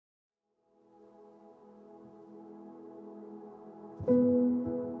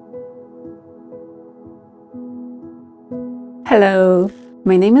Hello,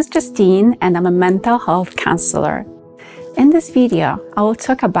 my name is Justine and I'm a mental health counselor. In this video, I will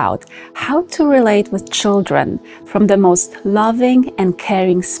talk about how to relate with children from the most loving and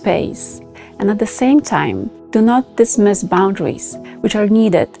caring space, and at the same time, do not dismiss boundaries which are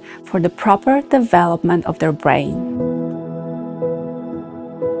needed for the proper development of their brain.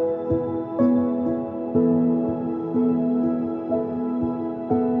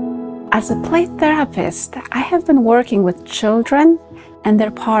 As a play therapist, I have been working with children and their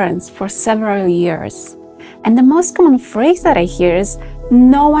parents for several years. And the most common phrase that I hear is,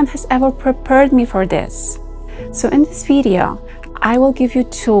 "No one has ever prepared me for this." So in this video, I will give you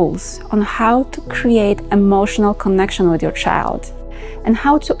tools on how to create emotional connection with your child and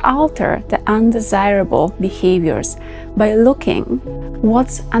how to alter the undesirable behaviors by looking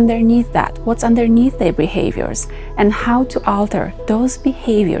what's underneath that, what's underneath their behaviors, and how to alter those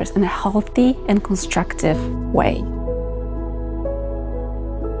behaviors in a healthy and constructive way.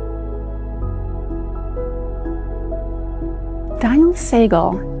 Daniel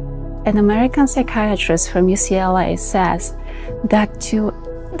Siegel, an American psychiatrist from UCLA, says that to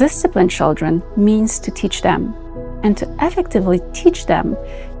discipline children means to teach them, and to effectively teach them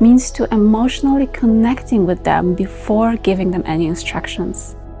means to emotionally connecting with them before giving them any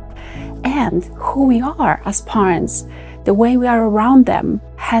instructions. And who we are as parents, the way we are around them,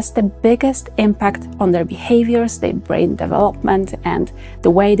 has the biggest impact on their behaviors, their brain development, and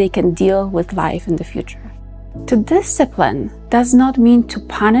the way they can deal with life in the future. To discipline does not mean to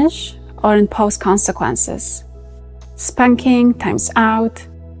punish or impose consequences. Spanking, times out,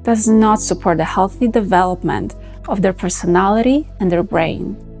 does not support the healthy development of their personality and their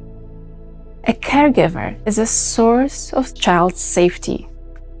brain. A caregiver is a source of child's safety.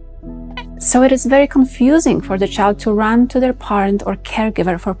 So it is very confusing for the child to run to their parent or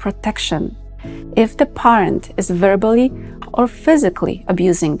caregiver for protection if the parent is verbally or physically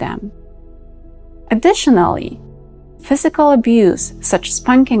abusing them. Additionally, physical abuse, such as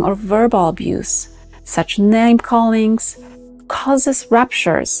spanking or verbal abuse, such name callings, causes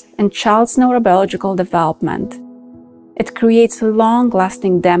ruptures in child's neurobiological development. It creates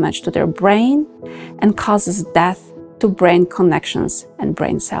long-lasting damage to their brain and causes death to brain connections and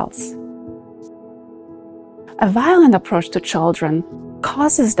brain cells. A violent approach to children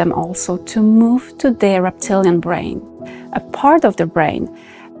causes them also to move to their reptilian brain, a part of the brain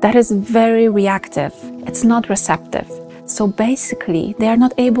that is very reactive. It's not receptive. So basically, they are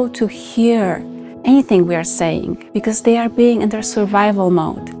not able to hear anything we are saying because they are being in their survival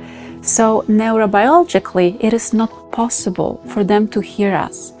mode. So neurobiologically, it is not possible for them to hear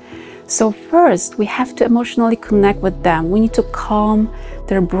us. So first, we have to emotionally connect with them. We need to calm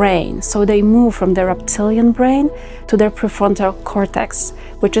their brain so they move from their reptilian brain to their prefrontal cortex,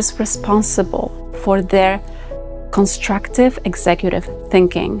 which is responsible for their constructive executive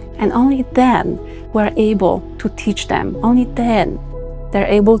thinking. And only then we're able to teach them. Only then they're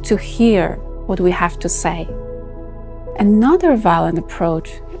able to hear what we have to say. Another violent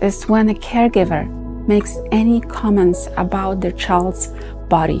approach is when a caregiver makes any comments about their child's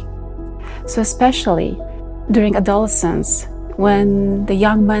body. So especially during adolescence, when the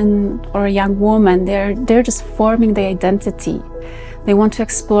young man or a young woman, they're just forming their identity. They want to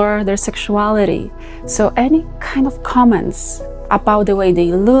explore their sexuality. So any kind of comments about the way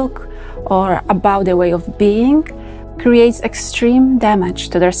they look or about their way of being creates extreme damage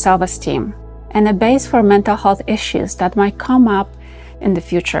to their self-esteem and a base for mental health issues that might come up in the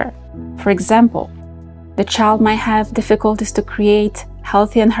future. For example, the child might have difficulties to create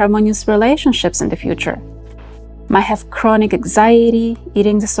healthy and harmonious relationships in the future, might have chronic anxiety,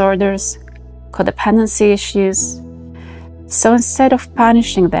 eating disorders, codependency issues. So instead of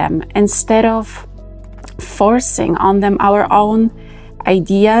punishing them, instead of forcing on them our own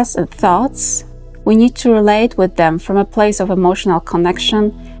ideas and thoughts, we need to relate with them from a place of emotional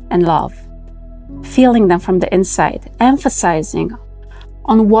connection and love, feeling them from the inside, emphasizing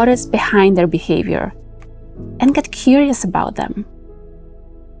on what is behind their behavior, and get curious about them.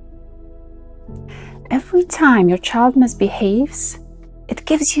 Every time your child misbehaves, it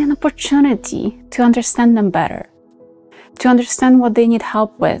gives you an opportunity to understand them better, to understand what they need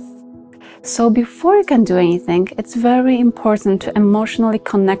help with. So before you can do anything, it's very important to emotionally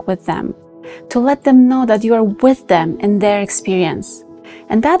connect with them, to let them know that you are with them in their experience.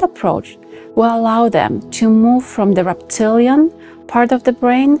 And that approach will allow them to move from the reptilian part of the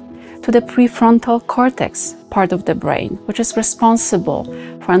brain to the prefrontal cortex part of the brain, which is responsible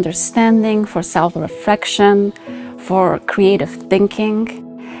for understanding, for self-reflection, for creative thinking.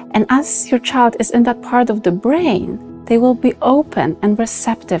 And as your child is in that part of the brain, they will be open and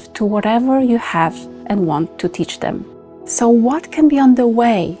receptive to whatever you have and want to teach them. So what can be on the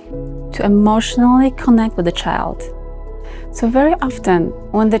way to emotionally connect with the child? So very often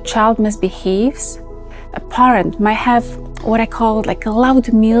when the child misbehaves, a parent might have what I call like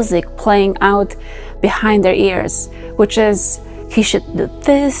loud music playing out behind their ears, which is he should do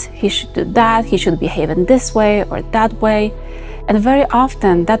this, he should do that, he should behave in this way or that way. And very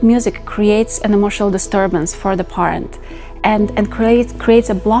often that music creates an emotional disturbance for the parent and creates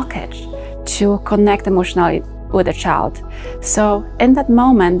a blockage to connect emotionally with the child. So in that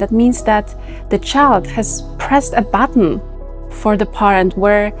moment, that means that the child has pressed a button for the parent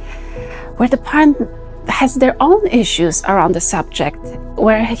where the parent has their own issues around the subject,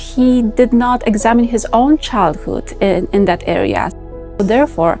 where he did not examine his own childhood in that area. So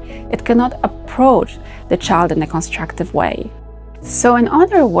therefore, it cannot approach the child in a constructive way. So in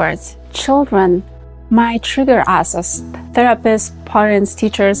other words, children might trigger us as therapists, parents,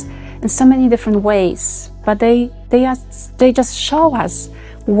 teachers in so many different ways, but they just show us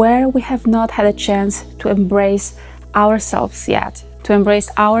where we have not had a chance to embrace ourselves yet, to embrace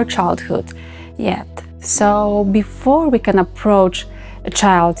our childhood yet. So before we can approach a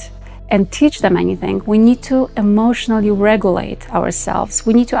child and teach them anything, we need to emotionally regulate ourselves.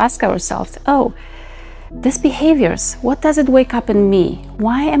 We need to ask ourselves, oh, these behaviors, what does it wake up in me?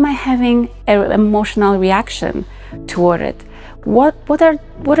 Why am I having an emotional reaction toward it? What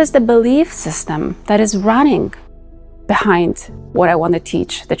is the belief system that is running behind what I want to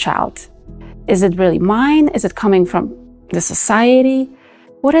teach the child? Is it really mine? Is it coming from the society?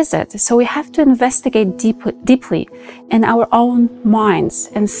 What is it? So we have to investigate deeply in our own minds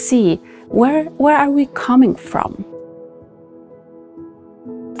and see where are we coming from.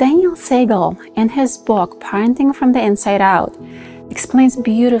 Daniel Siegel, in his book Parenting from the Inside Out, explains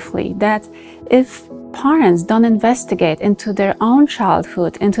beautifully that if parents don't investigate into their own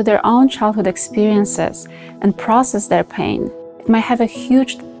childhood, into their own childhood experiences and process their pain, it might have a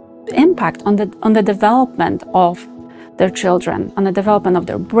huge impact on the development of their children, on the development of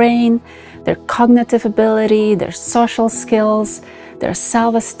their brain, their cognitive ability, their social skills, their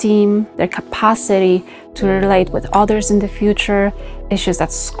self-esteem, their capacity to relate with others in the future, issues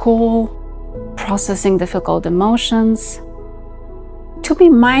at school, processing difficult emotions. To be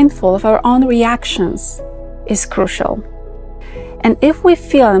mindful of our own reactions is crucial. And if we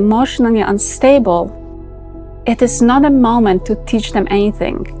feel emotionally unstable, it is not a moment to teach them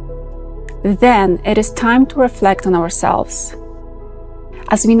anything. Then it is time to reflect on ourselves.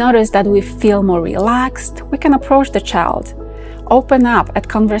 As we notice that we feel more relaxed, we can approach the child, open up at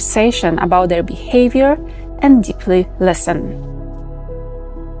conversation about their behavior, and deeply listen.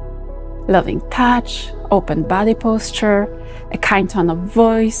 Loving touch, open body posture, a kind tone of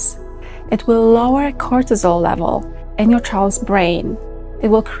voice, it will lower cortisol level in your child's brain. It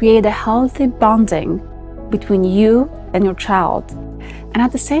will create a healthy bonding between you and your child. And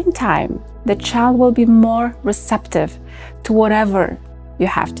at the same time, the child will be more receptive to whatever you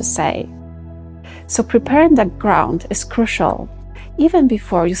have to say. So preparing that ground is crucial. Even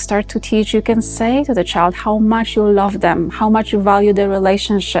before you start to teach, you can say to the child how much you love them, how much you value their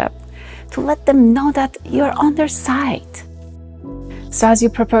relationship, to let them know that you're on their side. So as you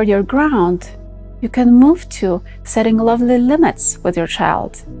prepare your ground, you can move to setting lovely limits with your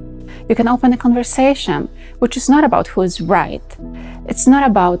child. You can open a conversation, which is not about who is right. It's not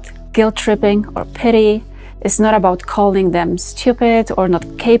about guilt-tripping or pity. It's not about calling them stupid or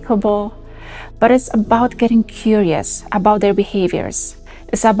not capable, but it's about getting curious about their behaviors.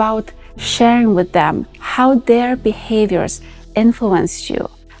 It's about sharing with them how their behaviors influence you,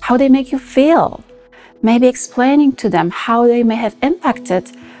 how they make you feel. Maybe explaining to them how they may have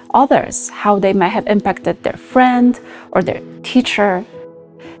impacted others, how they may have impacted their friend or their teacher.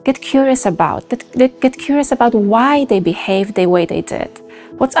 Get curious about why they behaved the way they did.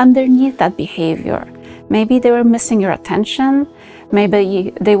 What's underneath that behavior? Maybe they were missing your attention.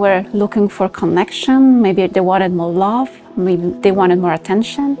 Maybe they were looking for connection. Maybe they wanted more love. Maybe they wanted more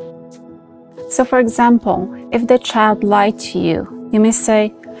attention. So for example, if the child lied to you, you may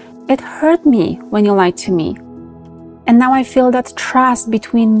say, "It hurt me when you lied to me. And now I feel that trust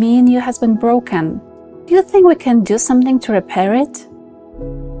between me and you has been broken. Do you think we can do something to repair it?"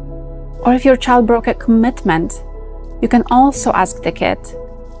 Or if your child broke a commitment, you can also ask the kid,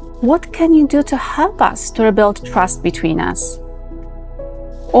 "What can you do to help us to rebuild trust between us?"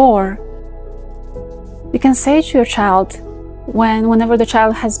 Or you can say to your child, whenever the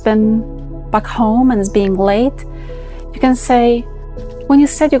child has been back home and is being late, you can say, "When you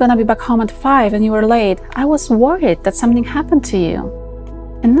said you're going to be back home at 5 and you were late, I was worried that something happened to you."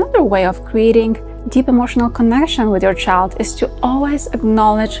 Another way of creating deep emotional connection with your child is to always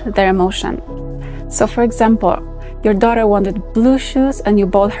acknowledge their emotion. So for example, your daughter wanted blue shoes and you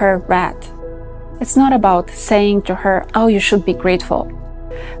bought her red. It's not about saying to her, oh, you should be grateful,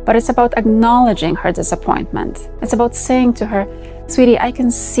 but it's about acknowledging her disappointment. It's about saying to her, sweetie, I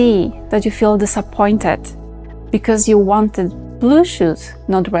can see that you feel disappointed because you wanted blue shoes,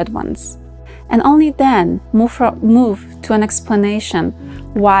 not red ones. And only then move to an explanation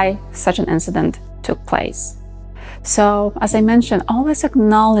why such an incident took place. So, as I mentioned, always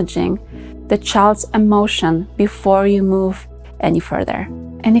acknowledging the child's emotion before you move any further.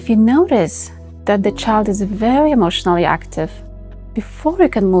 And if you notice that the child is very emotionally active, before you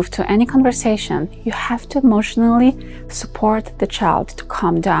can move to any conversation, you have to emotionally support the child to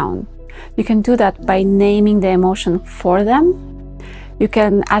calm down. You can do that by naming the emotion for them. You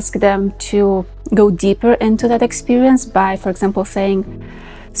can ask them to go deeper into that experience by, for example, saying,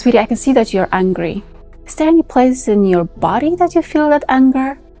 sweetie, I can see that you're angry. Is there any place in your body that you feel that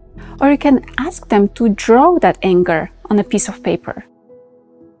anger? Or you can ask them to draw that anger on a piece of paper.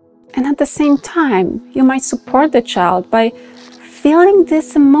 And at the same time, you might support the child by feeling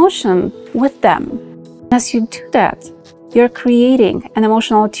this emotion with them. As you do that, you're creating an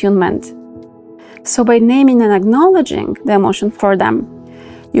emotional attunement. So by naming and acknowledging the emotion for them,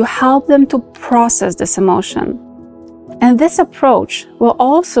 you help them to process this emotion. And this approach will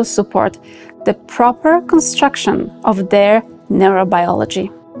also support the proper construction of their neurobiology.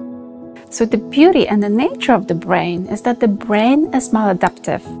 So the beauty and the nature of the brain is that the brain is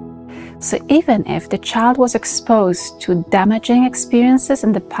maladaptive. So even if the child was exposed to damaging experiences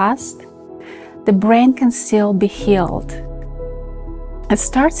in the past, the brain can still be healed. It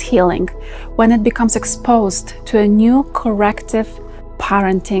starts healing when it becomes exposed to a new corrective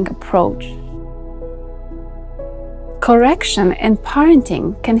parenting approach. Correction in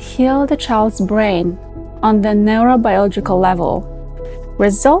parenting can heal the child's brain on the neurobiological level,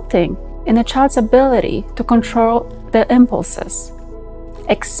 resulting in a child's ability to control their impulses,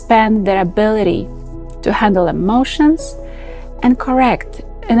 expand their ability to handle emotions, and correct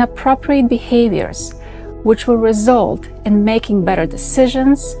inappropriate behaviors, which will result in making better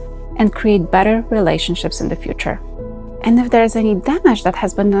decisions and create better relationships in the future. And if there is any damage that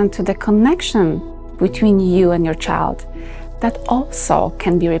has been done to the connection between you and your child, that also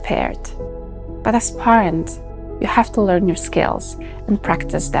can be repaired. But as parents, you have to learn your skills and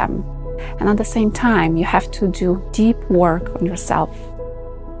practice them. And at the same time, you have to do deep work on yourself.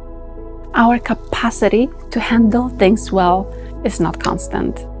 Our capacity to handle things well is not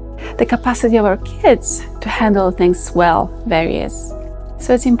constant. The capacity of our kids to handle things well varies.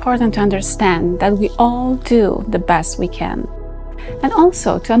 So it's important to understand that we all do the best we can. And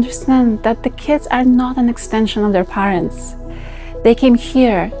also to understand that the kids are not an extension of their parents. They came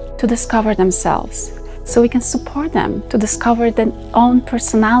here to discover themselves. So we can support them to discover their own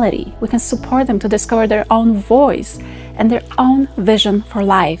personality. We can support them to discover their own voice and their own vision for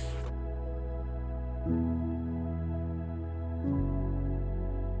life.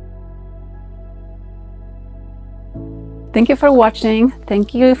 Thank you for watching.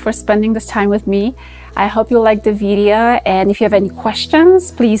 Thank you for spending this time with me. I hope you liked the video, and if you have any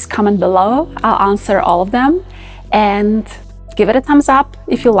questions, please comment below. I'll answer all of them. And give it a thumbs up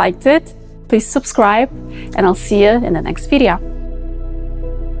if you liked it. Please subscribe, and I'll see you in the next video.